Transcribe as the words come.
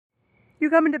You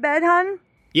coming to bed, hon?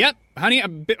 Yep, honey,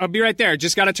 I'll be right there.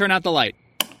 Just gotta turn out the light.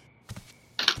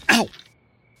 Ow!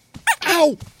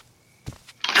 Ow!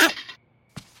 Ow!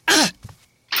 Ah!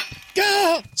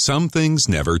 Ah! Some things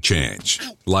never change.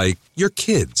 Like your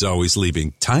kids always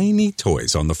leaving tiny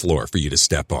toys on the floor for you to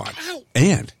step on.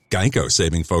 And Geico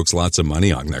saving folks lots of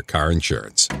money on their car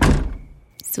insurance.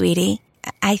 Sweetie,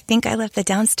 I think I left the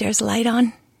downstairs light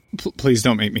on. Please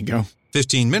don't make me go.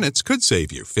 15 minutes could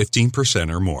save you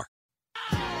 15% or more.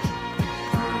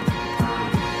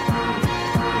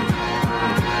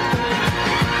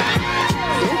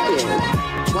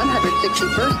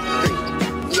 161st Street,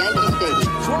 Yankee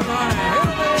Stadium. Swung on a hit in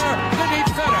the air to deep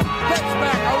center. That's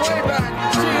back, away back.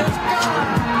 She is gone.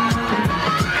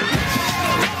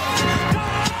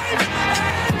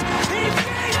 He made the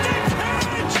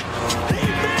catch. He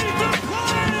made the play.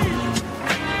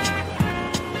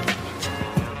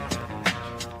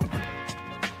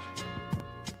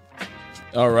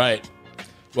 All right.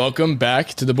 Welcome back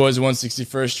to the Boys of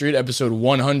 161st Street, episode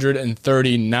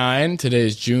 139. Today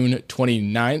is June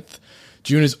 29th.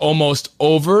 June is almost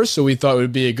over, so we thought it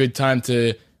would be a good time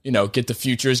to, get the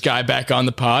Futures guy back on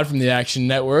the pod from the Action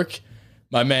Network.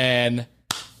 My man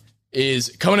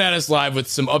is coming at us live with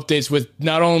some updates with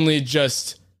not only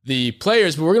just the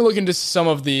players, but we're going to look into some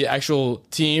of the actual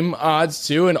team odds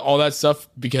too and all that stuff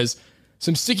because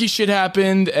some sticky shit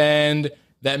happened and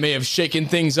that may have shaken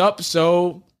things up.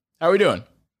 So how are we doing?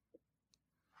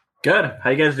 Good.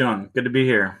 How you guys doing? Good to be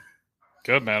here.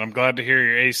 Good, man. I'm glad to hear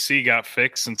your AC got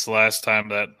fixed since the last time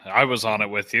that I was on it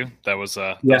with you. That was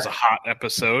a hot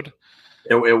episode.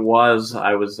 It was.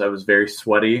 I was very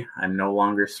sweaty. I'm no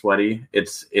longer sweaty.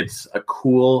 It's a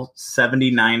cool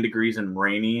 79 degrees and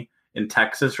rainy in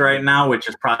Texas right now, which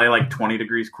is probably like 20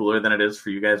 degrees cooler than it is for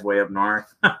you guys way up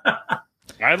north.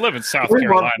 I live in South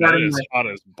Carolina. It is hot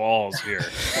as balls here.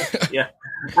 Yeah.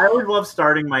 I always love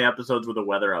starting my episodes with a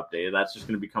weather update. That's just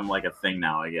going to become like a thing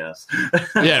now, I guess.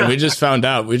 Yeah, we just found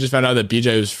out that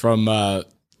BJ was from where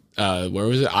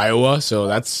was it? Iowa. So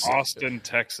that's Austin,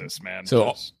 Texas, man.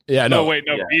 So BJ. No,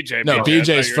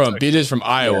 BJ's from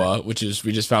Iowa, which is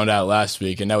we just found out last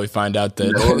week, and now we find out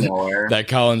that that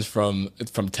Colin's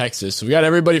from Texas. So we got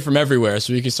everybody from everywhere.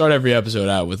 So we can start every episode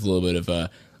out with a little bit of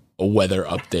a weather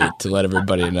update to let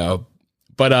everybody know.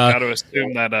 But got to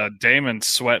assume that Damon's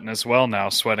sweating as well now,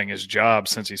 sweating his job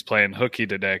since he's playing hooky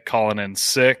today, calling in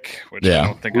sick, which I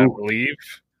don't think I believe.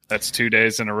 That's 2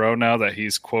 days in a row now that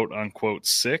he's quote unquote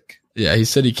sick. Yeah, he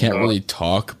said he can't really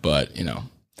talk, but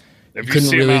if you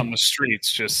see him out in the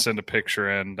streets, just send a picture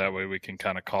in. That way we can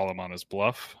kind of call him on his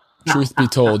bluff. Truth be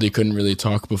told, he couldn't really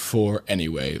talk before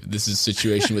anyway. This is a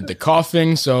situation with the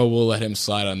coughing, so we'll let him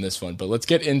slide on this one. But let's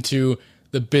get into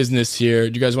the business here.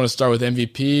 Do you guys want to start with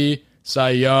MVP?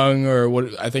 Cy Young, or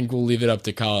what? I think we'll leave it up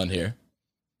to Colin here.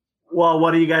 Well,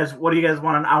 what do you guys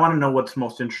want? I want to know what's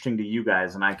most interesting to you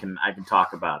guys, and I can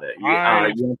talk about it. You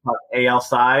want to talk AL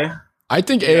Cy? I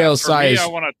think AL Cy is. I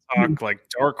want to talk like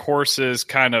dark horses,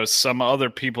 kind of some other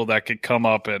people that could come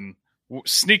up and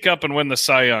sneak up and win the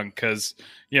Cy Young because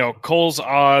Cole's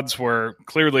odds were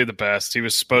clearly the best. He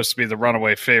was supposed to be the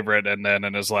runaway favorite, and then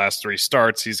in his last 3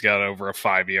 starts, he's got over a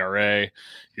 5 ERA.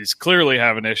 He's clearly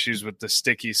having issues with the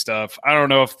sticky stuff. I don't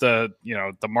know if the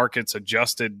market's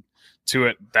adjusted to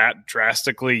it that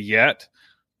drastically yet,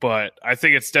 but I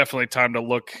think it's definitely time to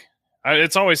look.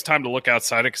 It's always time to look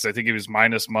outside it because I think he was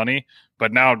minus money,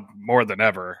 but now more than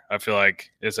ever, I feel like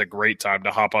it's a great time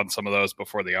to hop on some of those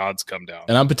before the odds come down.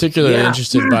 And I'm particularly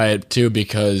interested by it too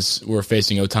because we're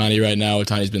facing Ohtani right now.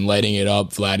 Ohtani's been lighting it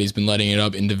up. Vladdy's been lighting it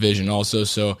up in division also.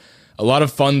 So a lot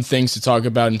of fun things to talk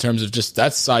about in terms of just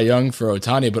that's Cy Young for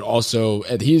Ohtani, but also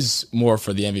he's more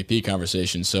for the MVP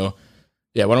conversation. So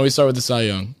yeah, why don't we start with the Cy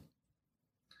Young?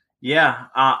 Yeah,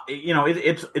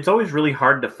 it's always really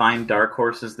hard to find dark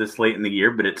horses this late in the year,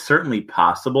 but it's certainly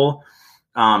possible.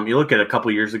 You look at a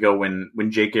couple years ago when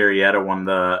Jake Arrieta won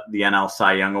the NL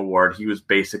Cy Young Award. He was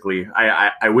basically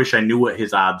I wish I knew what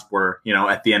his odds were,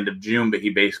 at the end of June, but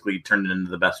he basically turned it into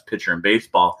the best pitcher in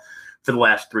baseball for the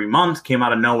last 3 months, came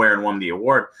out of nowhere and won the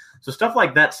award. So stuff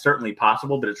like that's certainly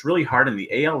possible, but it's really hard, and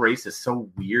the AL race is so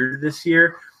weird this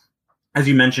year. As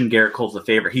you mentioned, Garrett Cole's the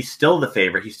favorite. He's still the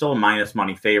favorite. He's still a minus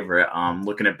money favorite.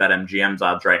 Looking at BetMGM's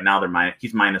odds right now,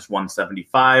 he's minus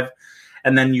 175.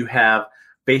 And then you have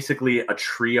basically a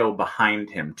trio behind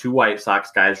him. 2 White Sox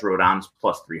guys, Rodon's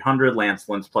plus 300, Lance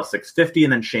Lynn's plus 650,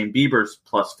 and then Shane Bieber's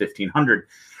plus 1,500.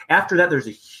 After that, there's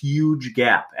a huge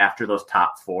gap after those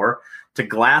top 4 to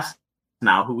Glass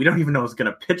now, who we don't even know is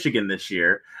going to pitch again this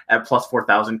year at plus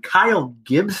 4,000. Kyle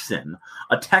Gibson,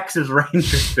 a Texas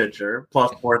Rangers pitcher,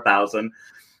 plus 4,000,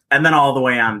 and then all the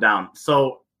way on down.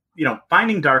 So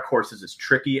finding dark horses is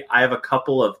tricky. I have a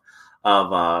couple of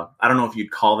I don't know if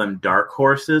you'd call them dark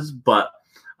horses, but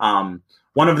one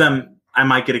of them I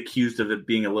might get accused of it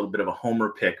being a little bit of a homer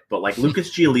pick, but like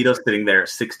Lucas Giolito sitting there at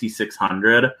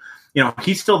 6,600.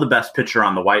 He's still the best pitcher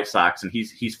on the White Sox, and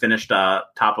he's finished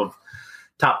top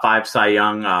 5 Cy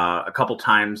Young a couple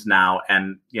times now.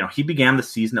 And, he began the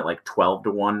season at like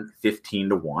 12-1,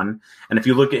 15-1. And if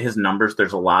you look at his numbers,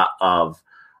 there's a lot of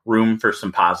room for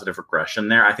some positive regression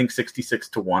there. I think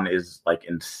 66-1 is like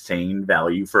insane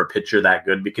value for a pitcher that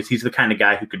good, because he's the kind of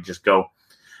guy who could just go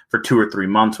for 2 or 3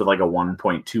 months with like a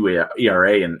 1.2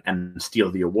 ERA and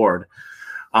steal the award.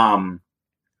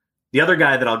 The other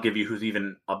guy that I'll give you who's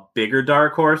even a bigger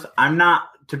dark horse,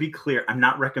 to be clear, I'm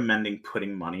not recommending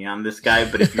putting money on this guy,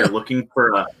 but if you're looking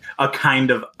for a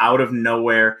kind of out of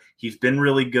nowhere, he's been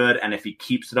really good, and if he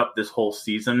keeps it up this whole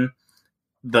season,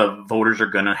 the voters are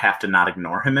going to have to not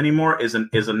ignore him anymore, is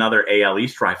another AL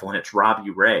East rifle, and it's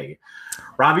Robbie Ray.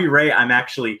 Robbie Ray, I'm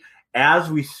actually, as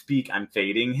we speak, I'm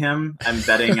fading him. I'm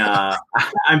betting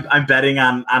I'm betting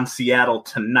on Seattle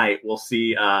tonight. We'll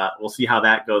see how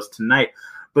that goes tonight.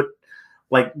 But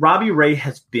like Robbie Ray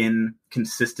has been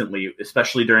consistently,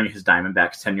 especially during his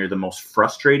Diamondbacks tenure, the most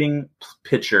frustrating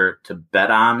pitcher to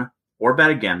bet on or bet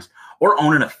against or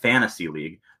own in a fantasy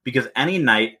league, because any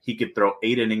night he could throw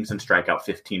 8 innings and strike out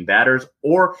 15 batters,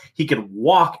 or he could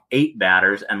walk 8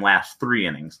 batters and last 3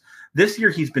 innings. This year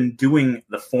he's been doing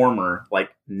the former like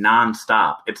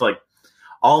nonstop. It's like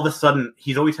all of a sudden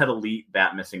he's always had elite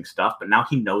bat missing stuff, but now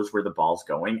he knows where the ball's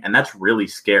going, and that's really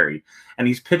scary. And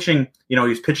he's pitching,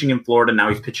 he's pitching in Florida, now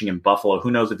he's pitching in Buffalo.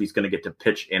 Who knows if he's going to get to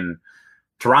pitch in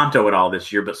Toronto at all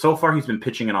this year, but so far he's been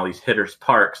pitching in all these hitters'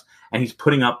 parks, and he's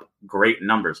putting up great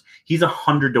numbers. He's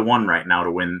 100-1 right now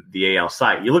to win the AL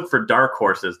Cy. You look for dark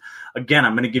horses. Again,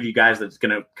 I'm going to give you guys that's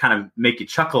going to kind of make you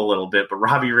chuckle a little bit, but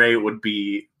Robbie Ray would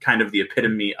be kind of the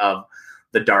epitome of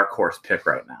the dark horse pick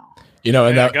right now.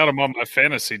 I got him on my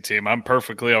fantasy team. I'm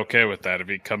perfectly okay with that if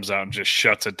he comes out and just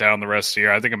shuts it down the rest of the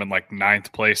year. I think I'm in like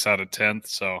 9th place out of 10th.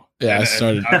 So yeah,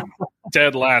 I'm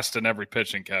dead last in every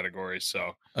pitching category.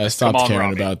 So I stopped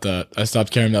caring about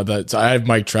that. So I have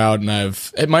Mike Trout,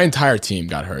 and my entire team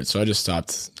got hurt, so I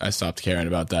stopped caring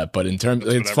about that. But in terms,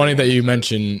 it's funny that you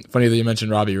mentioned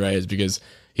Robbie Ray, is because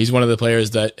he's one of the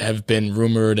players that have been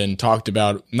rumored and talked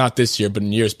about, not this year, but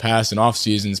in years past and off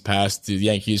seasons past, the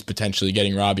Yankees potentially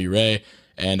getting Robbie Ray.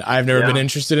 And I've never been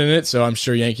interested in it, so I'm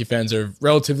sure Yankee fans are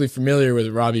relatively familiar with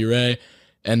Robbie Ray.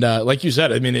 And like you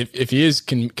said, I mean, if he is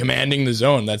commanding the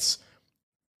zone, that's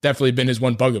definitely been his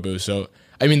one bugaboo. So,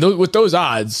 I mean, with those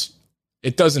odds,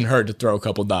 it doesn't hurt to throw a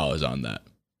couple dollars on that.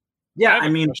 Yeah, I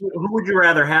mean, who would you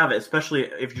rather have, especially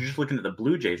if you're just looking at the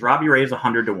Blue Jays? Robbie Ray is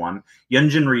 100-1.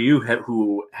 Hyunjin Ryu,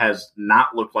 who has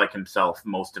not looked like himself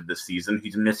most of this season,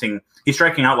 he's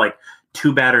striking out like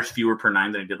 2 batters fewer per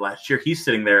 9 than he did last year. He's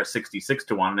sitting there at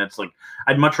 66-1, and it's like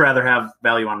I'd much rather have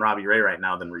value on Robbie Ray right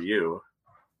now than Ryu.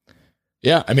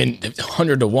 Yeah, I mean,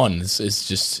 100-1 is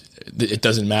just, it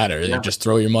doesn't matter. Yeah. Just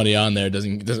throw your money on there.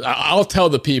 I'll tell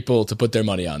the people to put their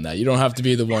money on that. You don't have to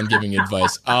be the one giving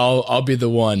advice. I'll be the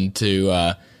one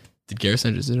to. Did Gary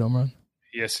Sanchez hit a home run?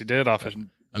 Yes, he did.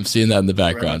 I'm seeing that in the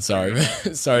background. Sorry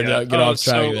to get off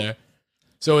track there.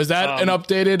 So is that an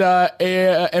updated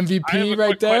MVP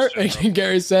right there,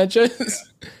 Gary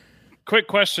Sanchez? Quick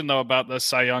question though about the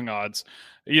Cy Young odds.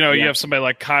 You have somebody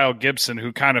like Kyle Gibson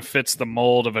who kind of fits the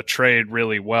mold of a trade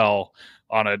really well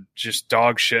on a just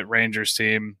dog shit Rangers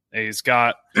team. He's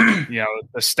got, the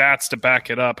stats to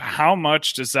back it up. How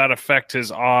much does that affect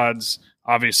his odds?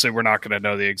 Obviously, we're not going to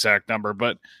know the exact number,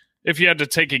 but if you had to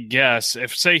take a guess,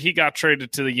 if say he got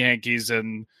traded to the Yankees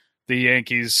and the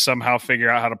Yankees somehow figure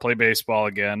out how to play baseball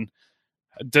again,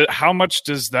 how much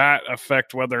does that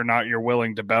affect whether or not you're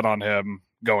willing to bet on him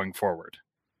going forward?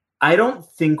 I don't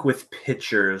think with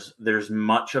pitchers there's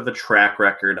much of a track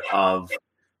record of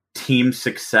team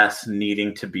success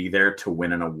needing to be there to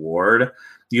win an award.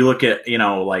 You look at,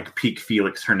 like peak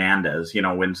Felix Hernandez,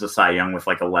 wins the Cy Young with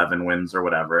like 11 wins or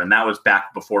whatever. And that was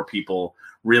back before people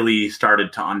really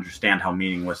started to understand how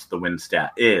meaningless the win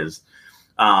stat is.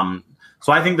 So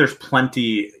I think there's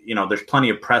plenty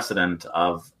of precedent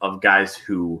of guys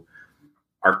who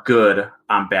are good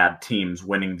on bad teams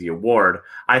winning the award.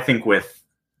 I think with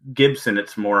Gibson,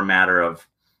 it's more a matter of,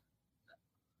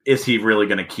 is he really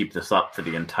going to keep this up for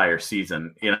the entire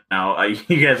season? You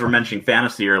guys were mentioning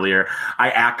fantasy earlier.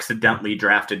 I accidentally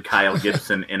drafted Kyle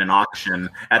Gibson in an auction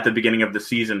at the beginning of the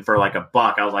season for like $1.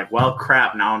 I was like, well,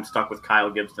 crap. Now I'm stuck with Kyle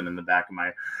Gibson in the back of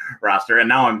my roster. And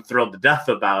now I'm thrilled to death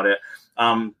about it.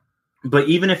 But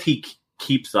even if he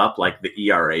keeps up like the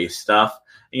ERA stuff,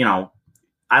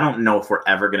 I don't know if we're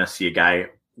ever going to see a guy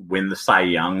win the Cy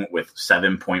Young with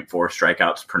 7.4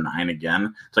 strikeouts per 9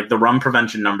 again. It's like the run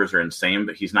prevention numbers are insane,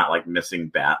 but he's not like missing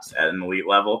bats at an elite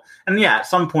level. And yeah, at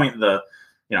some point the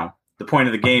point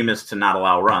of the game is to not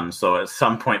allow runs. So at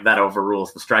some point that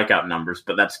overrules the strikeout numbers,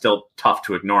 but that's still tough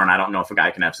to ignore. And I don't know if a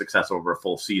guy can have success over a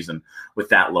full season with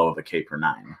that low of a K per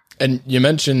 9. And you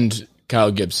mentioned Kyle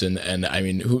Gibson, and I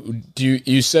mean,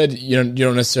 you said you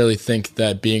don't necessarily think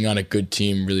that being on a good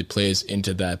team really plays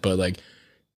into that, but like,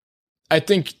 I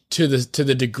think to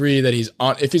the degree that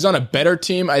if he's on a better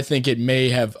team, I think it may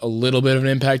have a little bit of an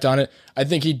impact on it. I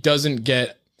think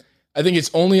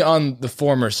it's only on the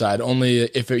former side. Only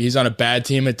if he's on a bad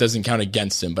team, it doesn't count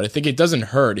against him. But I think it doesn't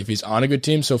hurt if he's on a good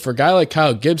team. So for a guy like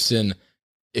Kyle Gibson,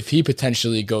 if he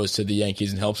potentially goes to the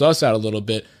Yankees and helps us out a little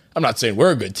bit, I'm not saying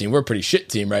we're a good team. We're a pretty shit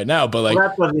team right now, but like, well,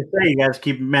 that's what you say. You guys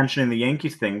keep mentioning the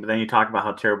Yankees thing, but then you talk about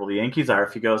how terrible the Yankees are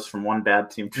if he goes from one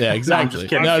bad team to exactly.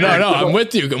 No, I'm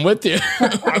with you.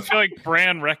 I feel like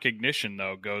brand recognition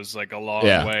though goes like a long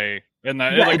way, and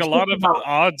that like a lot of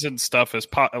odds and stuff is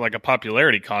like a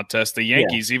popularity contest. The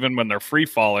Yankees, even when they're free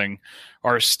falling,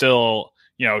 are still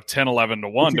 10-11 to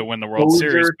 1 to win the World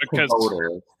Series because.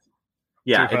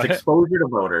 Yeah, it's exposure to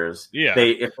voters. Yeah,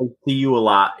 if they see you a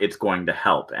lot, it's going to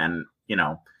help. And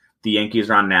the Yankees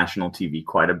are on national TV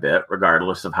quite a bit,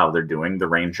 regardless of how they're doing. The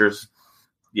Rangers,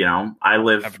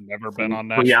 I've never been on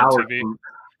national TV.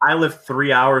 I live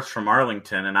 3 hours from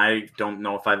Arlington, and I don't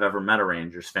know if I've ever met a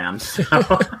Rangers fan. So. I'm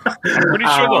pretty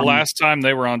sure the last time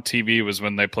they were on TV was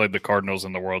when they played the Cardinals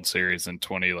in the World Series in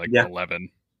 2011.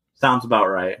 Sounds about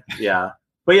right. Yeah.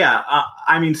 But yeah,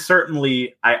 I mean,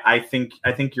 certainly, I think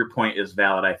your point is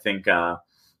valid. I think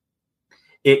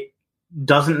it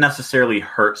doesn't necessarily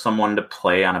hurt someone to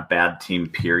play on a bad team,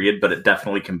 period, but it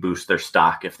definitely can boost their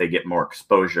stock if they get more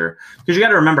exposure. Because you got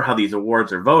to remember how these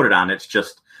awards are voted on. It's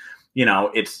just,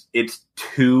 it's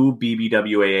 2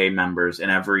 BBWAA members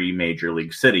in every major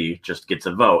league city just gets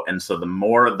a vote, and so the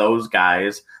more those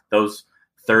guys, those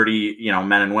 30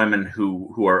 men and women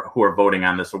who are voting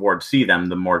on this award see them,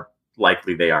 the more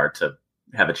likely they are to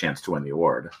have a chance to win the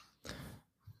award.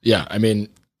 Yeah, I mean,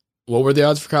 what were the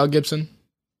odds for Kyle Gibson?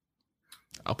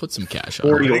 I'll put some cash on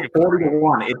 40 to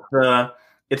 1.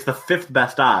 It's the 5th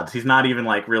best odds. He's not even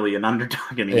like really an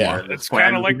underdog anymore. Yeah, it's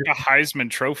kind of like the Heisman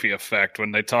Trophy effect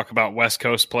when they talk about West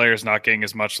Coast players not getting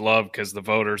as much love because the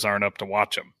voters aren't up to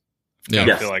watch them. Yeah,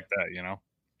 I feel like that,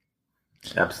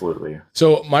 Absolutely.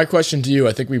 So my question to you,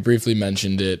 I think we briefly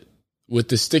mentioned it with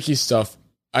the sticky stuff.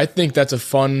 I think that's a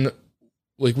fun.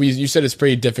 You said it's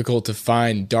pretty difficult to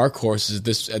find dark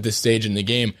horses at this stage in the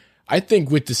game. I think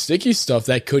with the sticky stuff,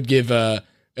 that could give an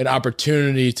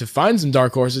opportunity to find some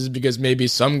dark horses because maybe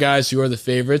some guys who are the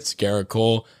favorites, Garrett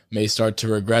Cole, may start to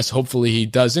regress. Hopefully he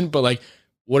doesn't. But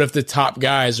what if the top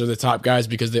guys are the top guys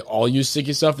because they all use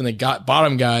sticky stuff, and the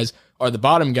bottom guys are the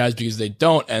bottom guys because they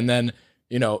don't? And then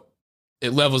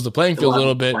it levels the playing field a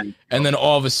little bit, and then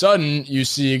all of a sudden you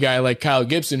see a guy like Kyle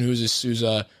Gibson, who's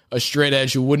a straight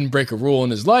edge who wouldn't break a rule in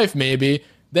his life, maybe.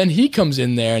 Then he comes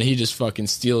in there and he just fucking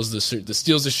steals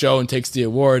the show and takes the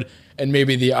award. And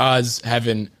maybe the odds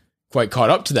haven't quite caught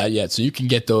up to that yet, so you can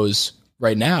get those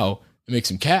right now and make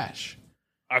some cash.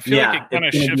 I feel like it kind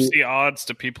of shifts the odds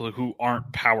to people who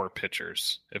aren't power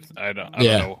pitchers. I don't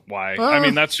know why. I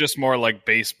mean, that's just more like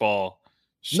baseball.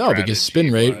 No, because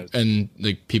spin rate and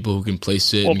people who can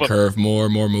place it and curve more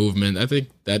movement. I think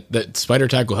that Spider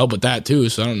Tech will help with that too.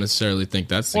 So I don't necessarily think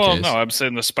that's the case. Well, no, I'm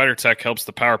saying the Spider Tech helps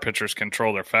the power pitchers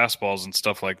control their fastballs and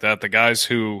stuff like that. The guys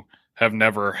who have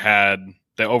never had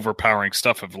the overpowering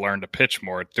stuff have learned to pitch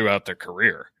more throughout their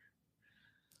career.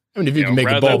 I mean, if you can make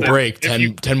the ball break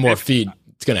 10 more feet,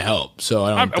 it's going to help. So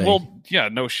I don't think. Well, yeah,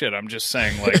 no shit. I'm just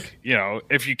saying,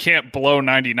 if you can't blow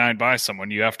 99 by someone,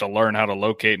 you have to learn how to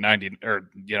locate 90 or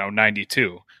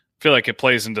 92. I feel like it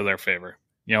plays into their favor.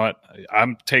 You know what?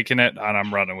 I'm taking it and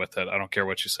I'm running with it. I don't care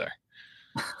what you say.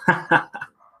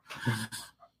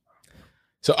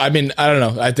 So, I mean, I don't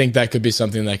know. I think that could be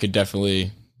something that could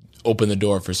definitely open the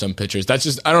door for some pitchers. That's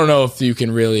just, I don't know if you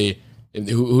can really,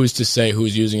 who's to say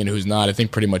who's using it and who's not. I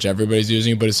think pretty much everybody's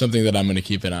using it, but it's something that I'm going to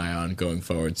keep an eye on going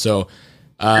forward. So,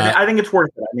 I think it's worth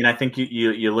it. I mean, I think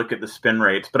you look at the spin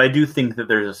rates, but I do think that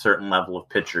there's a certain level of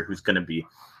pitcher who's going to be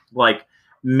like,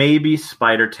 maybe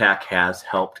Spider Tack has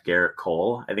helped Garrett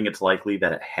Cole. I think it's likely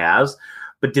that it has.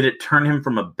 But did it turn him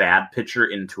from a bad pitcher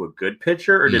into a good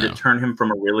pitcher, or did it turn him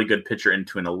from a really good pitcher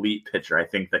into an elite pitcher? I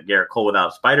think that Garrett Cole,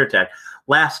 without Spider Tack,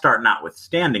 last start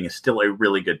notwithstanding, is still a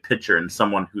really good pitcher and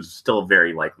someone who's still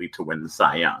very likely to win the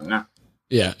Cy Young.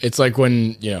 Yeah, it's like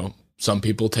when, some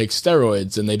people take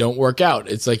steroids and they don't work out.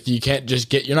 It's like you're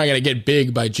not going to get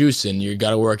big by juicing. You got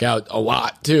to work out a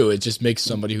lot too. It just makes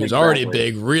somebody who's already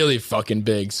big really fucking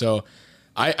big. So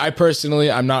I personally,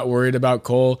 I'm not worried about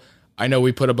Cole. I know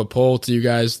we put up a poll to you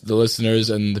guys, the listeners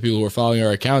and the people who are following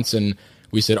our accounts, and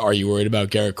we said, are you worried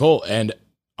about Garrett Cole? And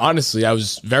honestly, I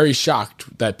was very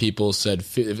shocked that people said, I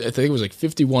think it was like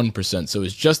 51%. So it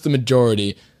was just the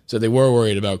majority. So they were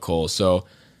worried about Cole. So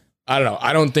I don't know.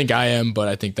 I don't think I am, but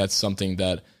I think that's something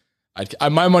that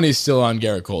my money is still on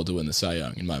Garrett Cole to win the Cy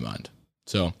Young in my mind.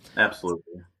 So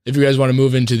absolutely. If you guys want to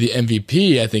move into the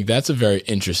MVP, I think that's a very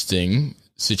interesting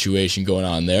situation going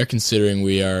on there, considering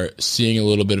we are seeing a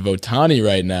little bit of Ohtani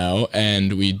right now,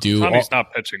 and we do. Ohtani's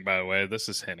not pitching, by the way. This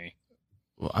is Henny.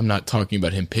 Well, I'm not talking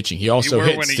about him pitching. He also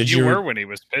hits. You were when he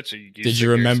was pitching. Did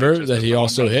you remember that he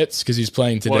also hits because he's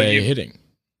playing today hitting?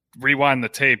 Rewind the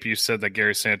tape. You said that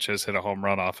Gary Sanchez hit a home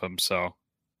run off him, so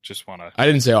just want to. I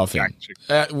didn't say off him.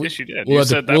 Yes, you did. We'll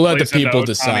let the people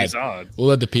decide. We'll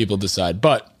let the people decide.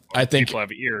 But I think people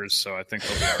have ears, so I think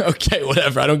they'll be all right. Okay,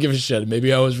 whatever. I don't give a shit.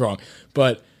 Maybe I was wrong.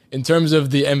 But in terms of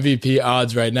the MVP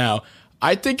odds right now,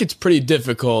 I think it's pretty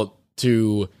difficult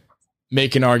to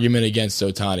make an argument against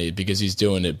Ohtani because he's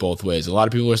doing it both ways. A lot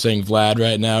of people are saying Vlad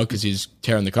right now because he's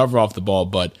tearing the cover off the ball,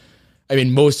 but I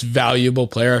mean, most valuable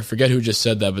player. I forget who just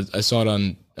said that, but I saw it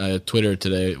on Twitter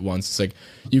today once. It's like,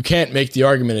 you can't make the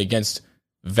argument against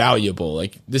valuable.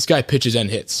 Like, this guy pitches and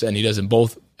hits, and he does them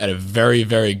both at a very,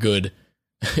 very good,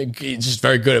 just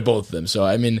very good at both of them. So,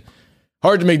 I mean,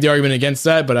 hard to make the argument against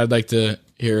that, but I'd like to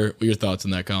hear your thoughts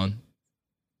on that, Colin.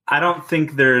 I don't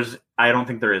think there is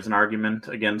an argument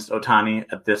against Ohtani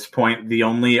at this point. The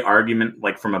only argument,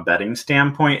 like from a betting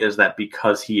standpoint, is that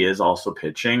because he is also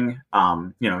pitching,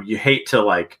 you hate to,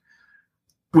 like,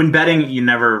 when betting, you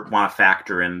never want to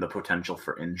factor in the potential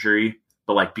for injury.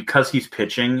 But like, because he's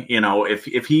pitching,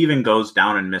 if he even goes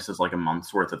down and misses like a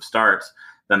month's worth of starts,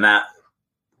 then that,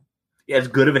 as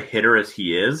good of a hitter as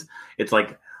he is, it's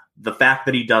like the fact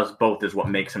that he does both is what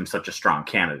makes him such a strong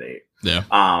candidate. Yeah.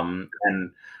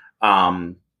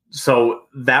 So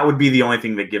that would be the only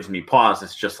thing that gives me pause.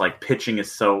 It's just like pitching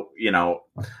is so,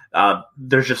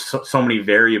 there's just so many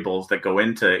variables that go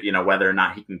into, whether or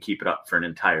not he can keep it up for an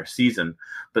entire season.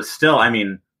 But still, I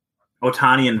mean,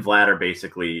 Ohtani and Vlad are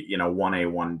basically, 1A,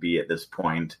 1B at this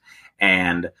point.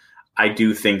 And I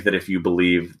do think that if you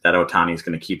believe that Ohtani is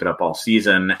going to keep it up all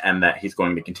season and that he's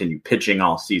going to continue pitching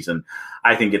all season,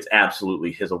 I think it's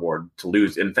absolutely his award to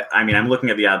lose. In fact, I mean, I'm looking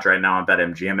at the odds right now on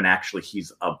BetMGM, and actually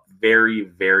he's a very,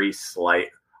 very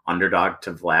slight underdog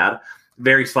to Vlad.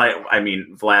 Very slight. I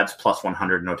mean, Vlad's plus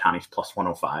 100 and Ohtani's plus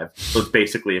 105. So it's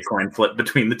basically a coin flip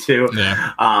between the two.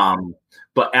 Yeah.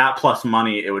 But at plus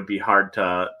money, it would be hard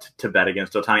to bet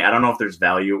against Ohtani. I don't know if there's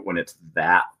value when it's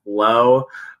that low,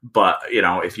 but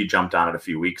if you jumped on it a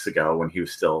few weeks ago when he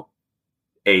was still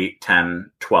 8,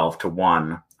 10, 12 to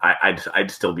 1,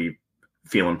 I'd still be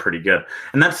feeling pretty good.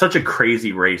 And that's such a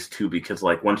crazy race too, because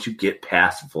like once you get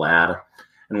past Vlad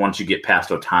and once you get past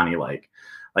Ohtani, like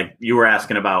you were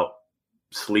asking about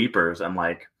sleepers, and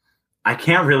like, I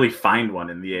can't really find one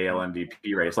in the AL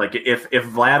MVP race. Like if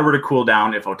Vlad were to cool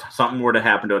down, if something were to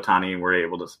happen to Ohtani and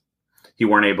he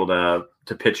weren't able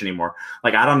to pitch anymore,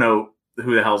 like, I don't know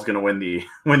who the hell's going to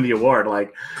win the award.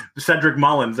 Like Cedric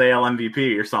Mullins, AL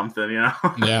MVP or something,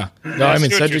 Yeah. No, I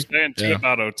mean, Cedric saying too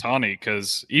about Ohtani,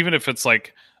 because even if it's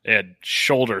like a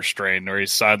shoulder strain or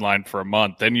he's sidelined for a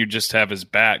month, then you just have his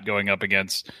bat going up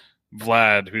against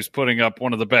Vlad, who's putting up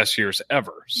one of the best years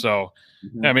ever. So,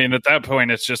 I mean, at that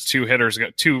point, it's just two hitters, a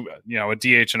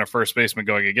DH and a first baseman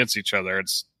going against each other.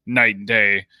 It's night and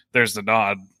day. There's the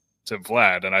nod to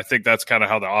Vlad, and I think that's kind of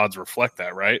how the odds reflect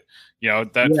that, right?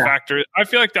 Factor. I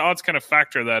feel like the odds kind of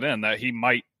factor that in, that he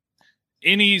might,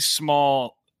 any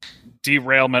small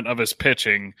derailment of his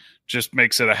pitching just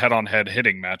makes it a head-on-head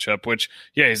hitting matchup, which,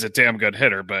 yeah, he's a damn good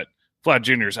hitter, but Vlad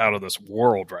Jr. is out of this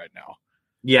world right now.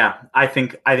 Yeah, I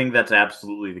think that's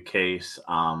absolutely the case.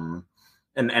 And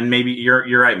maybe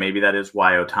you're right. Maybe that is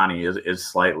why Ohtani is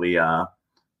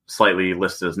slightly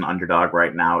listed as an underdog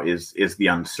right now, is the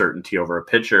uncertainty over a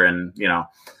pitcher. And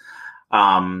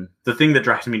the thing that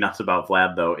drives me nuts about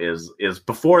Vlad though is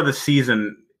before the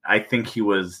season, I think he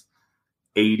was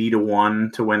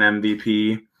 80-1 to win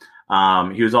MVP.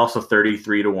 He was also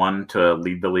 33-1 to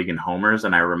lead the league in homers,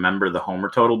 and I remember the homer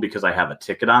total because I have a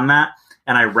ticket on that.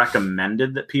 And I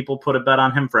recommended that people put a bet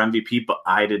on him for MVP, but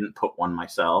I didn't put one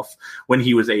myself when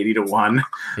he was 80-1. Really?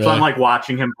 So I'm like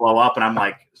watching him blow up, and I'm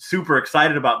like super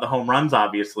excited about the home runs,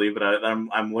 obviously. But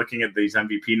I'm looking at these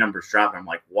MVP numbers drop, and I'm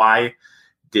like, why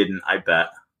didn't I bet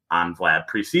on Vlad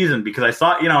preseason? Because I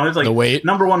saw, it's like the weight.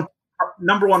 number one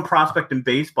number one prospect in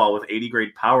baseball with 80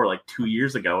 grade power like 2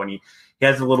 years ago, and he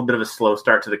has a little bit of a slow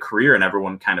start to the career, and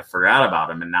everyone kind of forgot about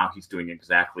him, and now he's doing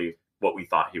exactly what we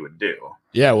thought he would do.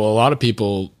 Yeah, well, a lot of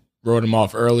people wrote him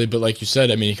off early, but like you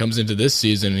said, I mean, he comes into this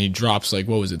season and he drops like,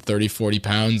 what was it, 30, 40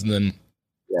 pounds, and then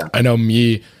I know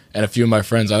me and a few of my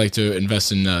friends, I like to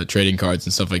invest in trading cards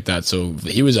and stuff like that, so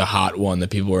he was a hot one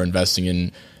that people were investing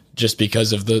in just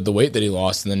because of the weight that he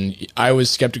lost, and then I was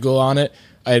skeptical on it.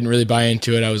 I didn't really buy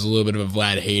into it. I was a little bit of a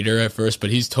Vlad hater at first, but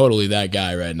he's totally that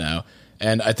guy right now.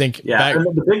 And I think and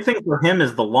the big thing for him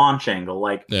is the launch angle.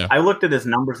 Like I looked at his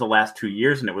numbers the last 2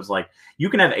 years, and it was like you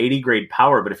can have 80 grade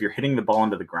power, but if you're hitting the ball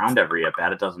into the ground every at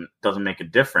bat, it doesn't make a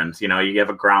difference. You know, you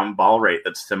have a ground ball rate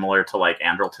that's similar to like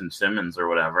Andrelton Simmons or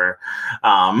whatever.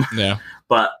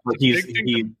 But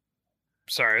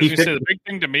Sorry, I was going to say the big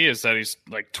thing to me is that he's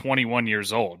like 21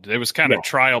 years old. It was kind of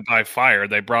trial by fire.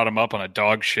 They brought him up on a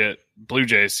dog shit Blue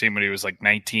Jays team when he was like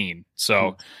 19.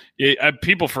 So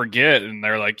people forget, and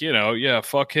they're like,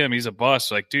 fuck him. He's a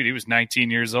bust. Like, dude, he was 19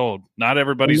 years old. Not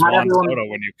everybody's Juan Soto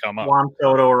when you come up. Juan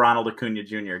Soto or Ronald Acuna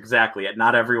Jr. Exactly.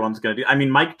 Not everyone's going to do. I mean,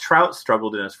 Mike Trout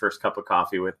struggled in his first cup of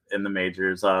coffee in the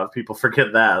majors. People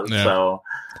forget that. Yeah. So,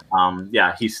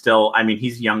 he's still. I mean,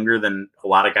 he's younger than a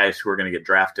lot of guys who are going to get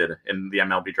drafted in the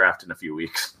MLB draft in a few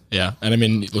weeks. Yeah, and I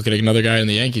mean, look at another guy in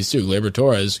the Yankees too. Gleyber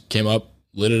Torres came up.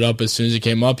 Lit it up as soon as he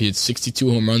came up. He had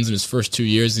 62 home runs in his first 2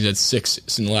 years. He had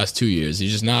 6 in the last 2 years.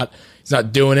 He's not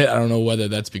doing it. I don't know whether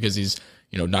that's because he's,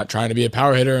 not trying to be a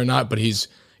power hitter or not, but he's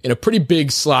in a pretty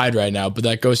big slide right now. But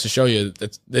that goes to show you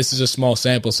that this is a small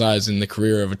sample size in the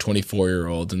career of a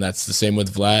 24-year-old. And that's the same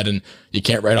with Vlad. And you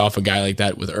can't write off a guy like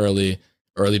that with early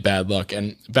bad luck.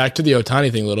 And back to the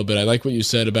Ohtani thing a little bit. I like what you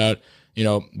said about,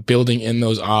 building in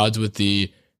those odds with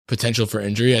the potential for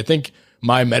injury. I think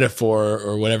my metaphor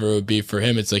or whatever it would be for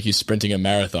him, it's like he's sprinting a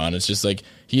marathon. It's just like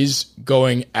he's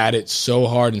going at it so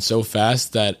hard and so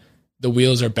fast that the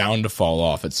wheels are bound to fall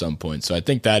off at some point. So I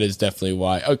think that is definitely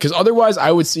why. Because otherwise,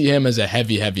 I would see him as a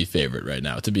heavy favorite right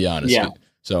now, to be honest. Yeah.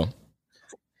 So.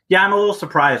 Yeah, I'm a little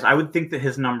surprised. I would think that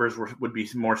his numbers would be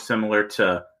more similar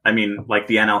to, like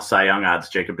the NL Cy Young odds,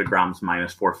 Jacob deGrom's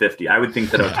minus 450. I would think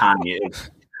that Ohtani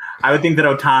is. I would think that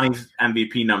Ohtani's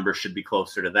MVP number should be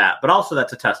closer to that, but also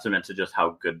that's a testament to just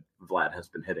how good Vlad has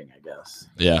been hitting, I guess.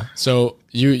 Yeah. So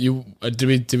you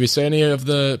did we say any of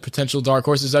the potential dark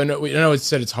horses? I know it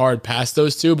said it's hard past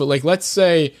those two, but like let's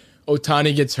say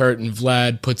Ohtani gets hurt and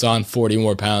Vlad puts on 40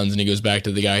 more pounds and he goes back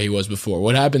to the guy he was before.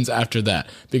 What happens after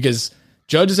that? Because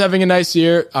Judge is having a nice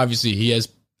year. Obviously, he has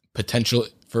potential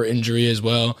for injury as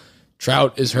well.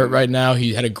 Trout is hurt right now.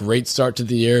 He had a great start to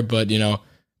the year, but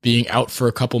being out for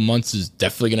a couple months is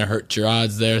definitely going to hurt your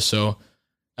odds there. So,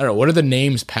 I don't know. What are the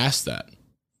names past that?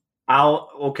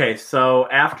 So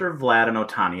after Vlad and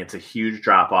Ohtani, it's a huge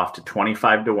drop off to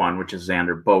 25-1, which is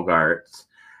Xander Bogaerts.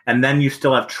 And then you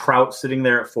still have Trout sitting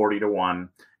there at 40-1.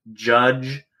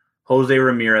 Judge, Jose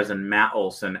Ramirez, and Matt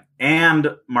Olson,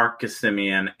 and Marcus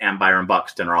Semien and Byron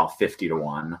Buxton are all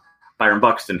 50-1. Byron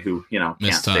Buxton, who,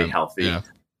 can't stay healthy. Yeah.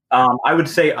 I would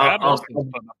say Matt Olson's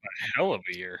putting up a hell of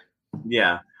a year.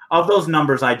 Yeah. Of those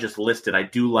numbers I just listed, I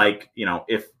do like,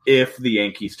 if the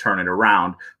Yankees turn it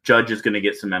around, Judge is going to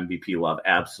get some MVP love.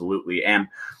 Absolutely. And,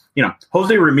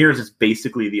 Jose Ramirez is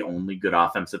basically the only good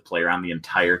offensive player on the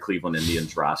entire Cleveland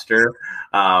Indians roster.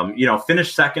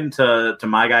 Finished second to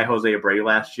my guy, Jose Abreu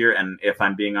last year. And if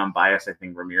I'm being unbiased, I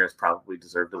think Ramirez probably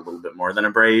deserved a little bit more than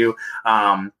Abreu.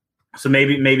 So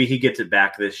maybe he gets it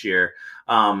back this year.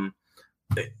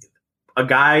 A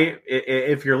guy,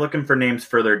 if you're looking for names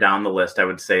further down the list, I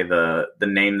would say the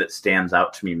name that stands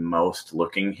out to me most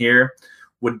looking here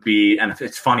would be, and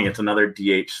it's funny, it's another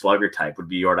DH slugger type, would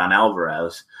be Yordan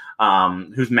Alvarez,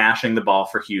 who's mashing the ball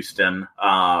for Houston.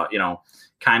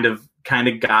 Kind of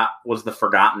was the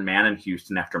forgotten man in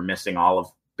Houston after missing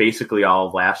basically all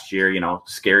of last year.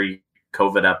 Scary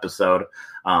COVID episode.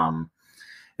 And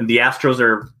the Astros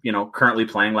are currently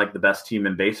playing like the best team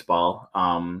in baseball.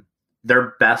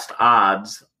 Their best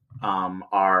odds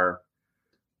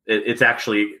it's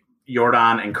actually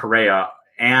Yordan and Correa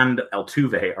and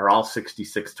Altuve are all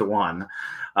 66-1.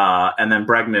 And then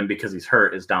Bregman, because he's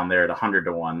hurt, is down there at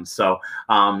 100-1. So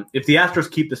if the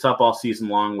Astros keep this up all season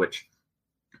long, which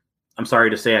I'm sorry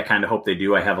to say, I kind of hope they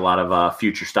do. I have a lot of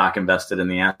future stock invested in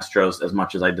the Astros as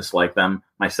much as I dislike them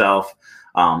myself.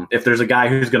 If there's a guy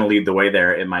who's going to lead the way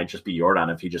there, it might just be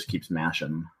Yordan if he just keeps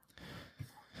mashing.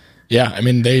 Yeah, I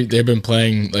mean, they've been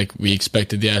playing like we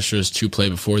expected the Astros to play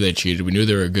before they cheated. We knew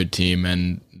they were a good team,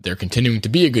 and they're continuing to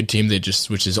be a good team.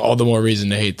 Which is all the more reason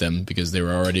to hate them because they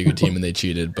were already a good team and they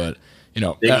cheated. But,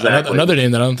 exactly. Another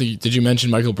name that I don't think, did you mention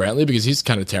Michael Brantley? Because he's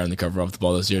kind of tearing the cover off the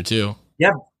ball this year too.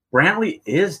 Yeah, Brantley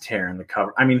is tearing the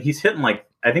cover. I mean, he's hitting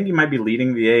I think he might be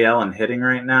leading the AL in hitting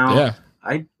right now. Yeah.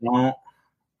 I don't.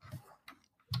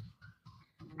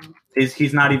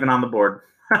 He's not even on the board.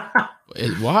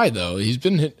 Why though? He's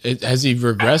been hit. Has he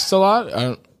regressed a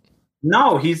lot?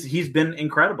 No, he's been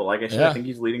incredible. Like I said, I think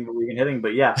he's leading the league in hitting.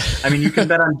 But yeah, I mean, you can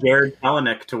bet on Jared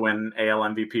Kelenic to win AL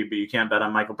MVP, but you can't bet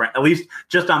on Michael Brandt. At least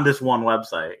just on this one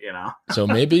website, So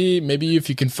maybe if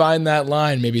you can find that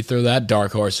line, maybe throw that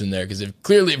dark horse in there, because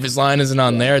if his line isn't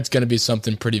on there, it's going to be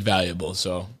something pretty valuable.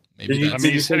 So maybe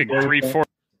he's hitting 3-4.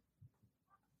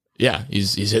 Yeah,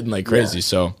 he's hitting like crazy. Yeah.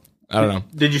 So I don't know.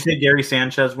 Did you say Gary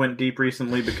Sanchez went deep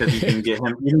recently? Because you can get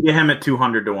him. You can get him at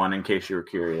 200-1 in case you were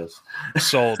curious.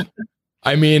 Sold.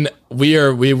 I mean,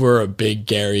 we were a big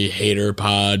Gary hater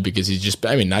pod because he's just.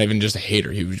 I mean, not even just a hater.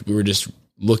 We were just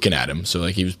looking at him. So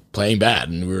he was playing bad,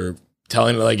 and we were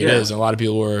telling it like it is. And a lot of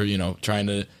people were trying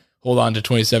to hold on to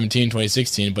 2017,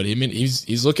 2016. But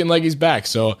he's looking like he's back.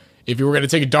 So if you were going to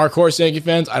take a dark horse, Yankee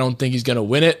fans, I don't think he's going to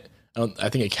win it. I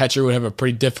think a catcher would have a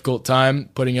pretty difficult time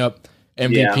putting up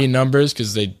MVP numbers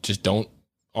because they just don't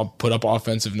put up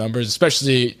offensive numbers,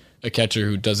 especially a catcher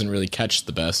who doesn't really catch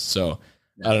the best. So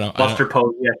I don't know. Buster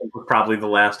Posey, I think, was probably the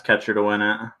last catcher to win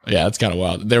it. Yeah, that's kind of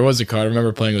wild. There was a card. I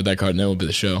remember playing with that card, and that would be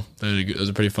the show. It was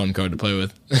a pretty fun card to play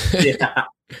with. Yeah.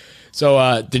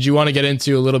 So did you want to get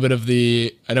into a little bit of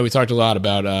the – I know we talked a lot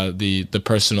about the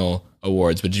personal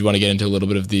awards, but did you want to get into a little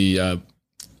bit of the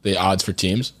odds for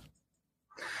teams?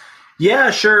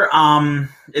 Yeah, sure.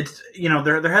 It's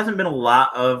there hasn't been a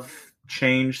lot of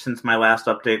change since my last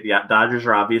update. The Dodgers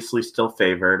are obviously still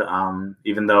favored,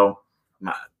 even though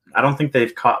I don't think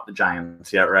they've caught the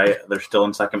Giants yet. Right? They're still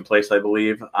in second place, I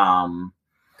believe.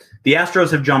 The Astros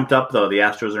have jumped up though. The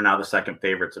Astros are now the second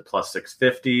favorites at plus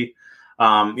 650.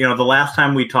 The last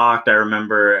time we talked, I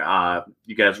remember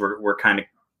you guys were kind of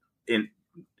in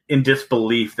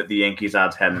disbelief that the Yankees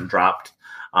odds hadn't dropped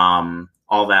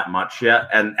all that much yet,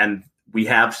 and we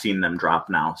have seen them drop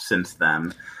now since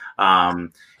then.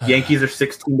 Yankees are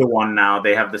 16-1 now.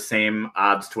 They have the same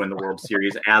odds to win the World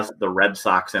Series as the Red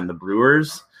Sox and the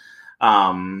Brewers,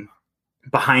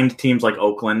 behind teams like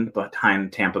Oakland,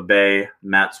 behind Tampa Bay,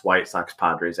 Mets, White Sox,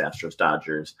 Padres, Astros,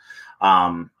 Dodgers.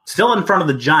 Still in front of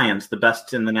the Giants, the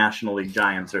best in the National League.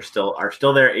 Giants are still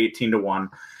there, 18-1.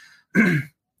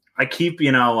 I keep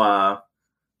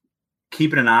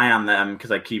keeping an eye on them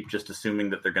because I keep just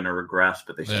assuming that they're going to regress,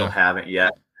 but they still haven't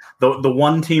yet. The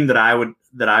one team that I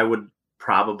would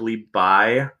probably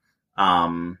buy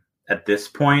at this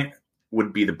point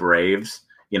would be the Braves.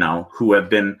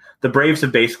 The Braves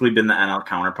have basically been the NL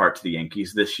counterpart to the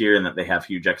Yankees this year, and that they have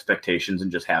huge expectations and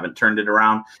just haven't turned it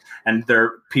around. And there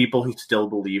are people who still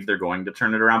believe they're going to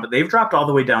turn it around, but they've dropped all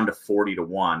the way down to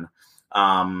 40-1.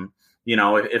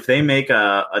 If they make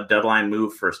a deadline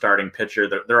move for a starting pitcher,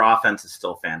 their offense is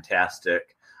still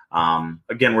fantastic.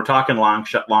 Again, we're talking long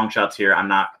shots here. I'm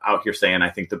not out here saying I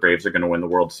think the Braves are going to win the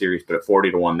World Series, but at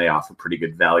 40-1, they offer pretty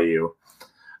good value.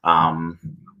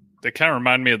 They kind of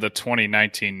remind me of the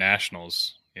 2019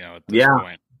 Nationals, at this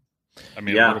point. I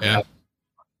mean,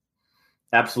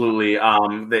 absolutely.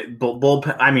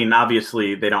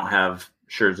 Obviously they don't have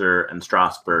Scherzer and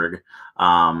Strasburg,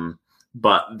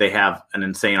 but they have an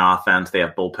insane offense. They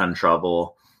have bullpen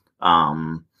trouble.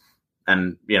 And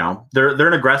they're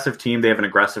an aggressive team. They have an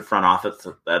aggressive front office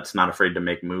that's not afraid to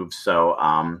make moves. So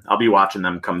I'll be watching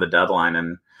them come the deadline,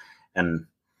 and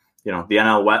the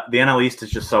NL East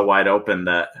is just so wide open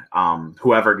that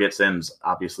whoever gets in is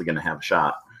obviously going to have a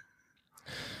shot.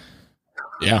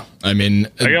 Yeah, I mean,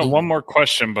 I got one more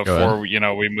question before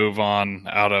we move on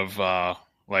out of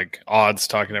odds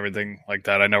talk and everything like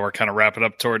that. I know we're kind of wrapping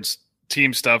up towards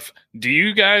team stuff. Do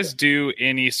you guys do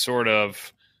any sort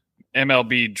of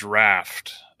MLB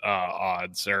draft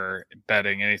odds or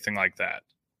betting, anything like that?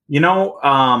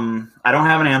 I don't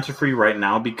have an answer for you right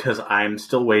now because I'm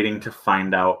still waiting to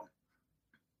find out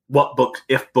what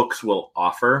books will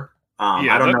offer.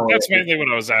 I don't know. That's mainly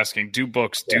what I was asking. Do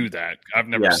books do that? I've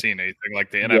never seen anything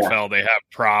like the NFL. They have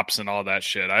props and all that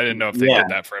shit. I didn't know if they did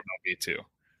that for MLB too.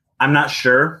 I'm not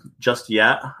sure just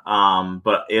yet.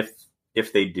 But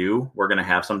if they do, we're going to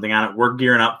have something on it. We're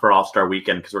gearing up for All-Star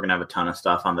Weekend because we're going to have a ton of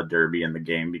stuff on the Derby and the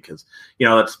game because,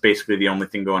 that's basically the only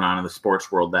thing going on in the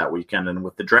sports world that weekend. And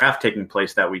with the draft taking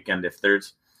place that weekend, if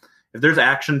there's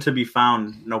action to be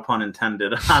found, no pun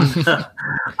intended,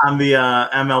 on the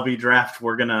MLB draft,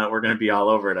 we're gonna be all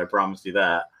over it. I promise you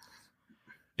that.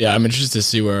 Yeah, I'm interested to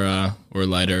see where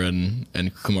Leiter and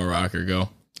Kumar Rocker go.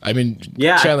 I mean,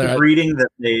 Yeah, Chandler, I keep reading that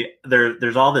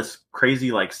there's all this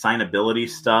crazy like signability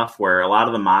stuff where a lot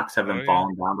of the mocks have been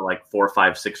falling down to like 4,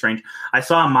 5, 6 range. I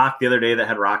saw a mock the other day that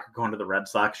had Rocker going to the Red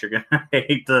Sox. You're gonna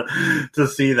hate to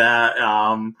see that,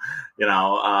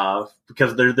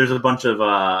 because there's a bunch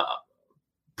of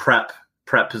prep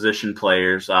position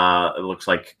players. It looks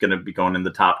like going to be going in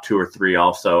the top 2 or 3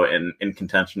 also in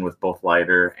contention with both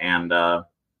Leiter and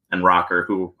Rocker,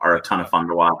 who are a ton of fun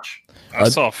to watch. I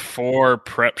saw 4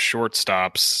 prep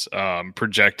shortstops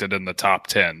projected in the top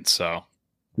 10. So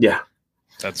yeah,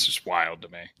 that's just wild to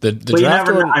me. The but draft you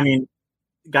never, order, I mean,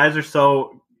 guys are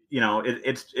so,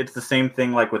 it's the same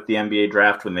thing like with the NBA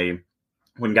draft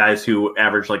when guys who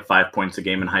average like 5 points a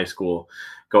game in high school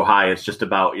go high. It's just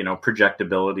about,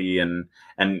 projectability and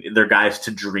they're guys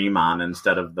to dream on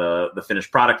instead of the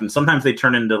finished product. And sometimes they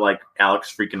turn into like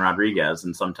Alex freaking Rodriguez,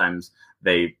 and sometimes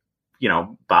they,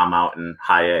 bomb out in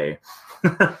high A.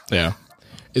 yeah.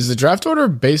 Is the draft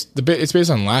order it's based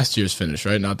on last year's finish,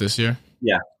 right? Not this year?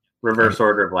 Yeah. Reverse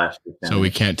order of last year. So we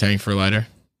can't tank for Leiter?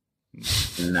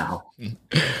 No.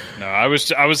 No, I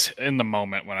was in the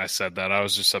moment when I said that. I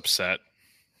was just upset.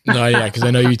 No, yeah, because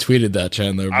I know you tweeted that,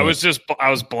 Chandler. I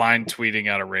was blind tweeting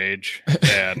out of rage,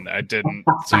 and I didn't.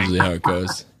 That's usually how it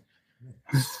goes.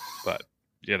 But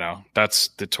that's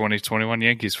the 2021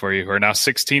 Yankees for you, who are now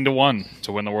 16-1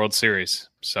 to win the World Series.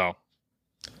 So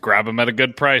grab them at a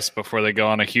good price before they go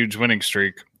on a huge winning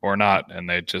streak, or not, and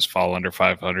they just fall under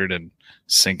 500 and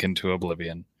sink into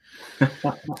oblivion.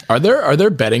 Are there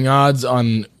betting odds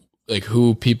on like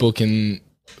who people can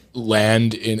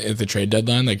land at the trade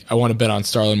deadline? Like, I want to bet on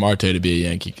Starlin Marte to be a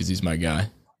Yankee because he's my guy.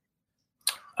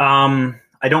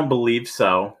 I don't believe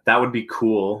so. That would be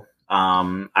cool.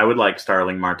 I would like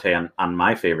Starling Marte on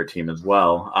my favorite team as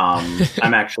well.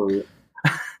 I'm actually,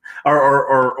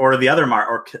 or the other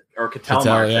or Ketel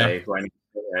Marte, yeah. who I need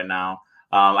to right now.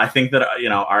 I think that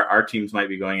our teams might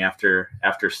be going after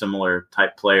similar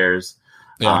type players.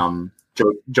 Yeah.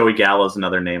 Joey Gallo is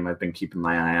another name I've been keeping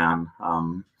my eye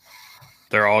on.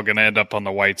 They're all going to end up on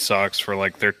the White Sox for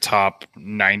like their top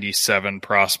 97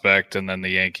 prospect, and then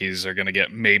the Yankees are going to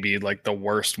get maybe like the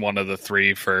worst one of the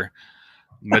 3 for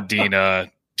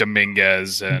Medina,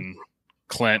 Dominguez, and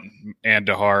Clint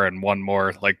Andahar, and one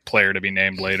more like player to be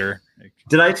named later.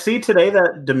 Did I see today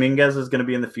that Dominguez is going to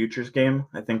be in the Futures game?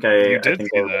 I think I did see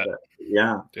that.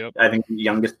 Yeah. Yep. I think the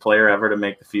youngest player ever to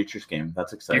make the Futures game.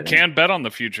 That's exciting. You can bet on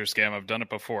the Futures game. I've done it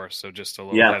before, so just a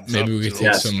little heads up. Maybe we could to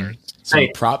take the some listeners.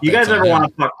 prop. You guys bets ever on want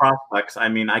him. to talk prospects? I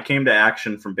mean, I came to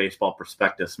Action from Baseball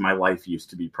Prospectus. My life used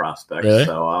to be prospects, Really?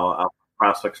 so I'll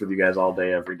prospects with you guys all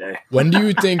day, every day. When do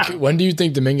you think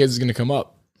Dominguez is going to come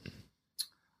up?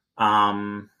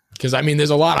 Because I mean,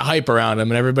 there's a lot of hype around him,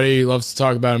 and everybody loves to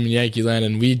talk about him in Yankee land.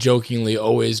 And we jokingly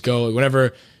always go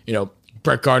whenever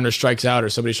Brett Gardner strikes out or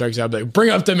somebody strikes out, like, bring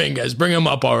up Dominguez, bring him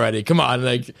up already. Come on,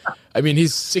 like, I mean,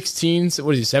 he's 16.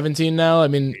 What is he, 17 now? I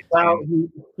mean, Well,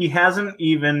 he hasn't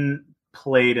even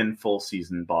played in full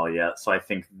season ball yet, so I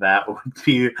think that would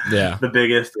be the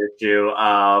biggest issue.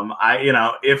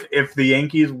 If the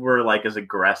Yankees were like as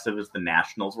aggressive as the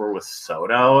Nationals were with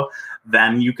Soto,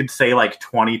 then you could say like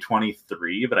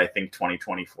 2023, but I think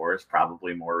 2024 is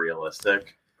probably more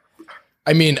realistic.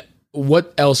 I mean,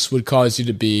 what else would cause you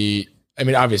to be? I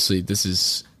mean, obviously, this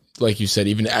is, like you said,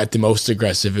 even at the most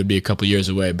aggressive, it'd be a couple years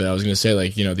away. But I was going to say,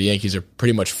 like, the Yankees are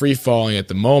pretty much free falling at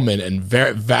the moment and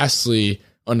vastly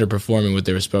underperforming what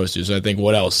they were supposed to. So I think,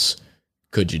 what else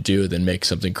could you do than make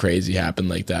something crazy happen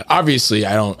like that? Obviously,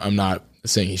 I'm not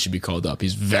saying he should be called up.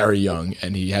 He's very young,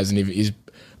 and he's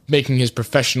making his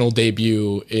professional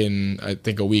debut in, I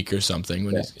think, a week or something.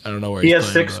 When I don't know where he he's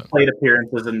has playing, 6 plate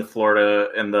appearances in the Florida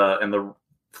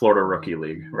Florida Rookie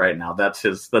League right now. That's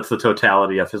the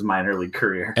totality of his minor league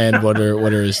career. And what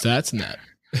are his stats in that?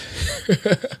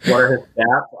 What are his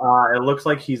stats? It looks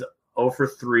like he's 0 for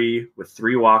 3 with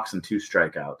 3 walks and 2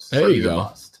 strikeouts. There so you he's go. A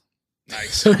bust.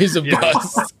 Nice. So he's a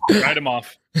bust. Write him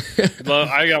off. Well,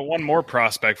 I got one more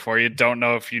prospect for you. Don't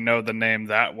know if you know the name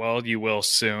that well. You will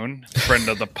soon. Friend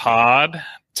of the pod,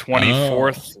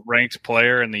 24th ranked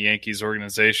player in the Yankees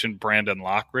organization, Brandon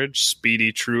Lockridge,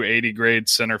 speedy, true 80 grade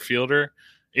center fielder.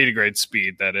 80 grade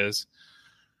speed, that is.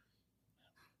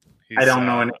 I don't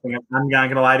know anything. I'm not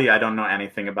going to lie to you. I don't know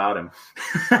anything about him.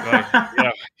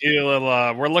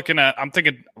 We're looking at, I'm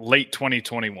thinking late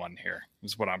 2021 here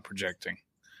is what I'm projecting.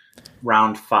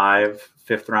 Round 5,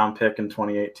 5th round pick in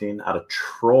 2018 out of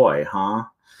Troy, huh?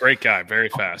 Great guy, very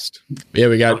fast. Yeah,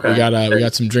 we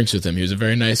got some drinks with him. He was a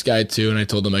very nice guy too, and I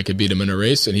told him I could beat him in a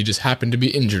race, and he just happened to be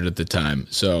injured at the time.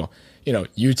 So,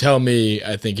 you tell me,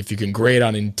 I think if you can grade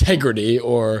on integrity,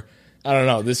 or I don't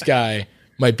know, this guy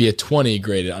might be a 20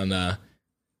 graded on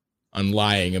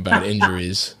lying about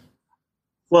injuries.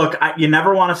 Look, you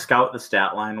never want to scout the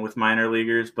stat line with minor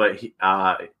leaguers, but he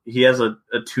has a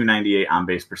 298 on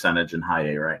base percentage in high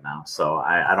A right now. So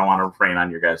I don't want to rain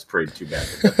on your guys' parade too bad.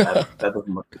 That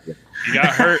doesn't look good. He got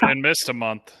hurt and missed a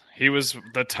month. He was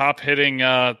the top hitting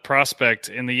prospect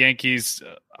in the Yankees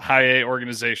high A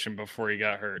organization before he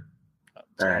got hurt. That's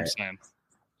all what right. I'm saying.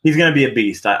 He's going to be a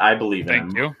beast. I believe in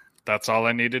him. Thank you. That's all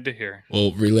I needed to hear.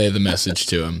 We'll relay the message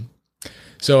to him.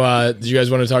 So, do you guys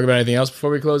want to talk about anything else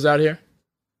before we close out here?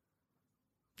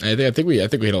 I think we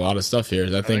hit a lot of stuff here.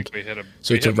 I think we hit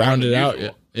to round it out,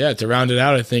 to round it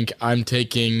out, I think I'm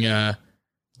taking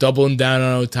doubling down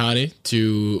on Ohtani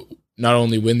to not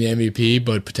only win the MVP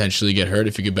but potentially get hurt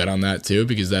if you could bet on that too,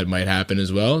 because that might happen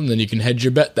as well, and then you can hedge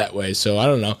your bet that way. So I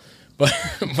don't know, but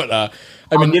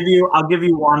I'll give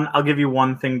you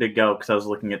one thing to go, because I was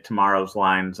looking at tomorrow's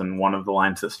lines, and one of the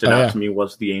lines that stood out to me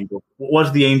was the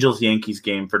Angels Yankees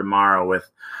game for tomorrow, with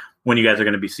when you guys are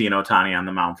going to be seeing Ohtani on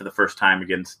the mound for the first time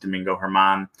against Domingo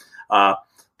Germán.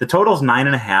 The total's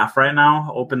 9.5 right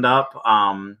now, opened up.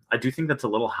 I do think that's a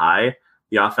little high.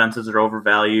 The offenses are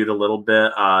overvalued a little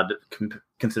bit,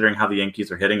 considering how the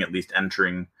Yankees are hitting, at least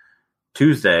entering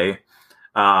Tuesday.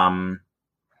 And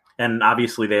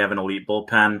obviously they have an elite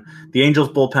bullpen. The Angels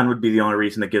bullpen would be the only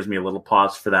reason that gives me a little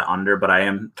pause for that under, but I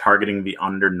am targeting the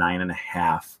under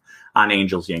 9.5 on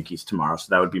Angels Yankees tomorrow. So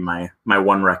that would be my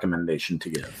one recommendation to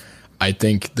give. I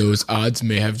think those odds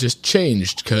may have just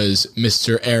changed because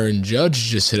Mr. Aaron Judge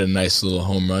just hit a nice little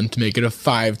home run to make it a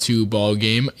 5-2 ball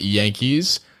game,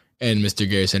 Yankees, and Mr.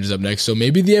 Gary Sanchez up next. So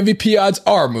maybe the MVP odds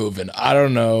are moving. I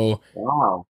don't know.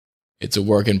 Wow. It's a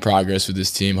work in progress with this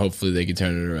team. Hopefully they can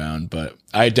turn it around. But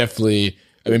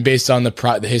based on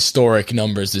the historic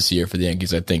numbers this year for the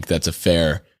Yankees, I think that's a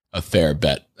fair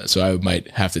bet. So I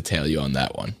might have to tail you on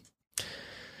that one.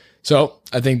 So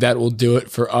I think that will do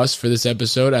it for us for this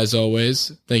episode. As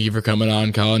always, thank you for coming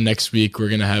on, Colin. Next week, we're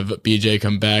going to have BJ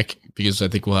come back because I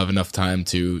think we'll have enough time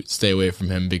to stay away from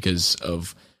him because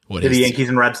of what the Yankees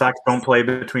and Red Sox don't play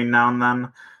between now and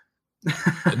then.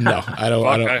 No, I don't.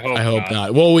 I hope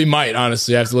not. Well, we might,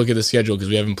 honestly. I have to look at the schedule because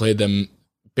we haven't played them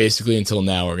basically until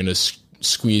now. We're going to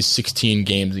squeeze 16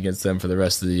 games against them for the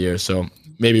rest of the year. So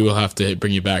maybe we'll have to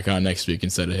bring you back on next week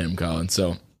instead of him, Colin.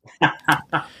 So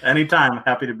anytime.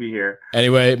 Happy to be here.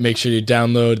 Anyway, make sure you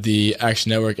download the Action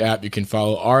Network app. You can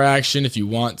follow our action if you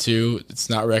want to. It's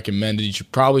not recommended. You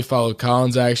should probably follow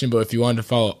Colin's action, but if you want to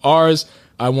follow ours,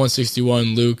 I'm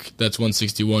 161 Luke. That's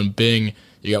 161 Bing.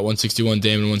 You got 161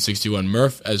 Damon, 161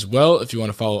 Murph as well. If you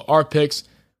want to follow our picks,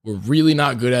 we're really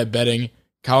not good at betting.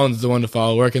 Colin's the one to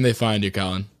follow. Where can they find you,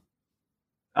 Colin?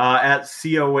 At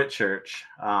CO Whitchurch.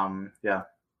 Yeah.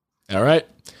 All right.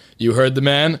 You heard the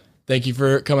man. Thank you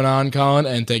for coming on, Colin,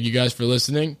 and thank you guys for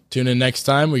listening. Tune in next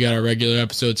time. We got our regular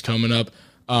episodes coming up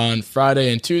on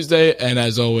Friday and Tuesday, and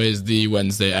as always, the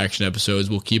Wednesday action episodes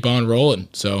will keep on rolling.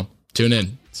 So tune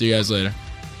in. See you guys later.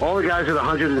 All the guys at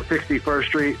 161st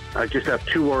Street, I just have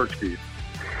two words for you.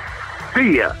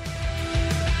 See ya.